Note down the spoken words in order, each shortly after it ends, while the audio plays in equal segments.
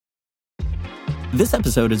This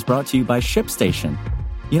episode is brought to you by ShipStation.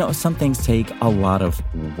 You know, some things take a lot of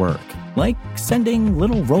work, like sending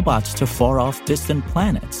little robots to far-off distant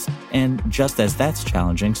planets. And just as that's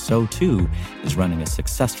challenging, so too is running a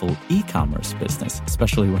successful e-commerce business,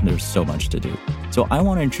 especially when there's so much to do. So I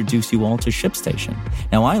want to introduce you all to ShipStation.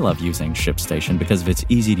 Now, I love using ShipStation because of its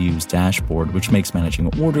easy-to-use dashboard, which makes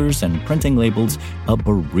managing orders and printing labels a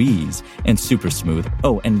breeze and super smooth.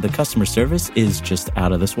 Oh, and the customer service is just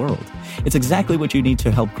out of this world. It's exactly what you need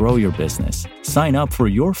to help grow your business. Sign up for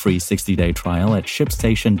your free 60-day trial at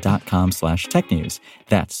shipstation.com/technews.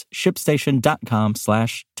 That's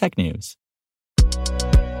shipstation.com/technews.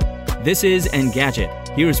 This is Engadget.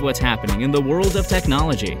 Here's what's happening in the world of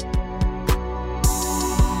technology.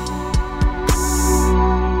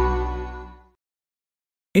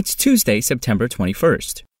 It's Tuesday, September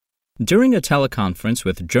 21st. During a teleconference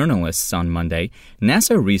with journalists on Monday,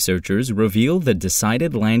 NASA researchers revealed the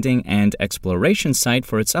decided landing and exploration site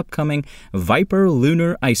for its upcoming VIPER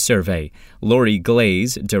Lunar Ice Survey. Lori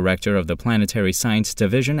Glaze, director of the Planetary Science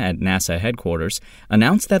Division at NASA headquarters,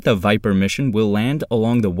 announced that the VIPER mission will land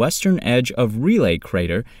along the western edge of Relay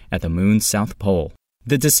Crater at the moon's south pole.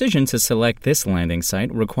 The decision to select this landing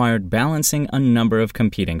site required balancing a number of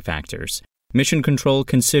competing factors. Mission Control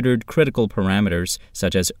considered critical parameters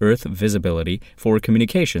such as Earth visibility for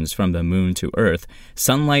communications from the Moon to Earth,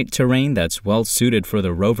 sunlight terrain that's well suited for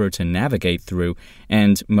the rover to navigate through,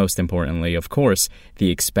 and, most importantly, of course,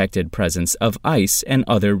 the expected presence of ice and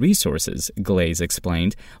other resources, Glaze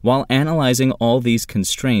explained. While analyzing all these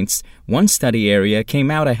constraints, one study area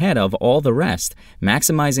came out ahead of all the rest,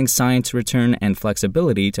 maximizing science return and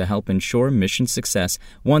flexibility to help ensure mission success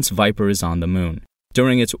once VIPER is on the Moon.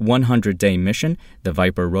 During its 100-day mission, the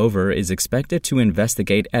VIPER Rover is expected to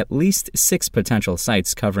investigate at least 6 potential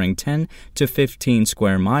sites covering 10 to 15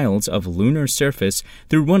 square miles of lunar surface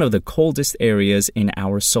through one of the coldest areas in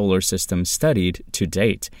our solar system studied to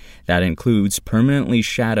date. That includes permanently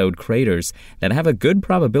shadowed craters that have a good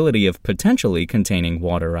probability of potentially containing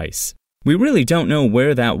water ice. We really don't know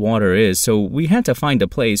where that water is, so we had to find a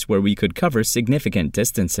place where we could cover significant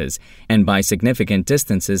distances. And by significant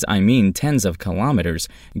distances, I mean tens of kilometers,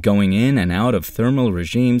 going in and out of thermal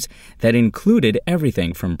regimes that included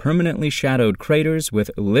everything from permanently shadowed craters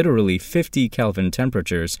with literally 50 Kelvin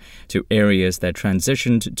temperatures to areas that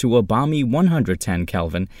transitioned to a balmy 110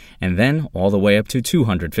 Kelvin and then all the way up to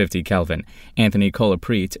 250 Kelvin. Anthony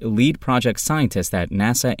Colaprete, lead project scientist at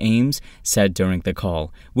NASA Ames, said during the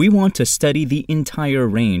call, "We want to study the entire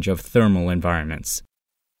range of thermal environments."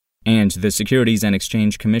 And the Securities and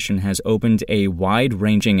Exchange Commission has opened a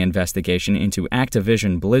wide-ranging investigation into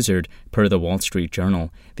Activision Blizzard, per the Wall Street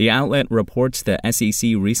Journal. The outlet reports the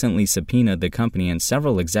SEC recently subpoenaed the company and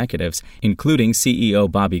several executives, including CEO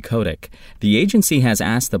Bobby Kotick. The agency has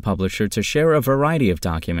asked the publisher to share a variety of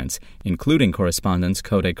documents, including correspondence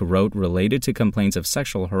Kotick wrote related to complaints of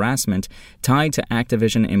sexual harassment tied to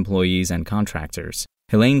Activision employees and contractors.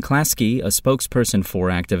 Helene Klasky, a spokesperson for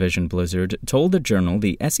Activision Blizzard, told the Journal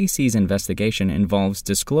the SEC's investigation involves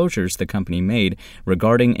disclosures the company made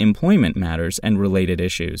regarding employment matters and related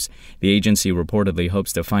issues. The agency reportedly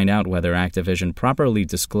hopes to find out whether Activision properly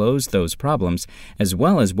disclosed those problems, as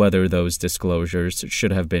well as whether those disclosures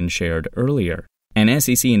should have been shared earlier. An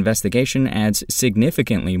SEC investigation adds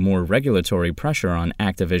significantly more regulatory pressure on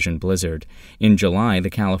Activision Blizzard. In July, the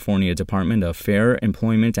California Department of Fair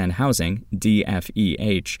Employment and Housing,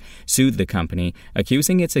 DFEH, sued the company,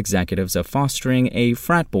 accusing its executives of fostering a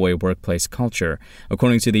frat boy workplace culture.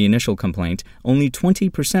 According to the initial complaint, only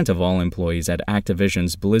 20% of all employees at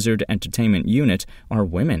Activision's Blizzard Entertainment unit are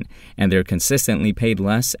women, and they're consistently paid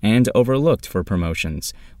less and overlooked for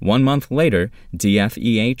promotions. 1 month later,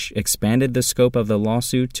 DFEH expanded the scope of the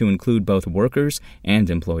lawsuit to include both workers and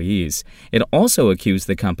employees. It also accused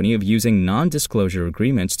the company of using non-disclosure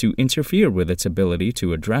agreements to interfere with its ability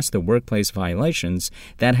to address the workplace violations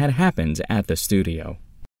that had happened at the studio.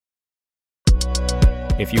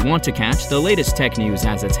 If you want to catch the latest tech news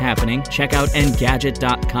as it's happening, check out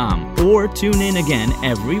Engadget.com or tune in again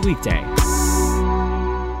every weekday.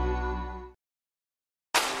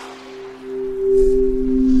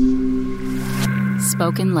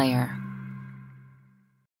 Spoken Layer.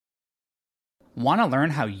 Want to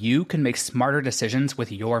learn how you can make smarter decisions with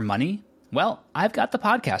your money? Well, I've got the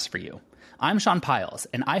podcast for you. I'm Sean Piles,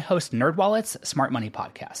 and I host NerdWallet's Smart Money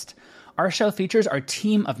Podcast. Our show features our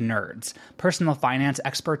team of nerds, personal finance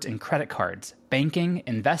experts in credit cards, banking,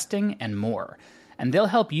 investing, and more. And they'll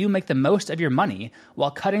help you make the most of your money while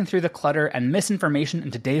cutting through the clutter and misinformation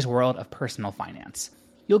in today's world of personal finance.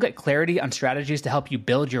 You'll get clarity on strategies to help you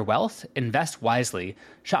build your wealth, invest wisely,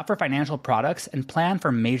 shop for financial products, and plan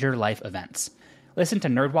for major life events. Listen to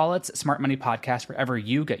NerdWallet's Smart Money Podcast wherever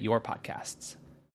you get your podcasts.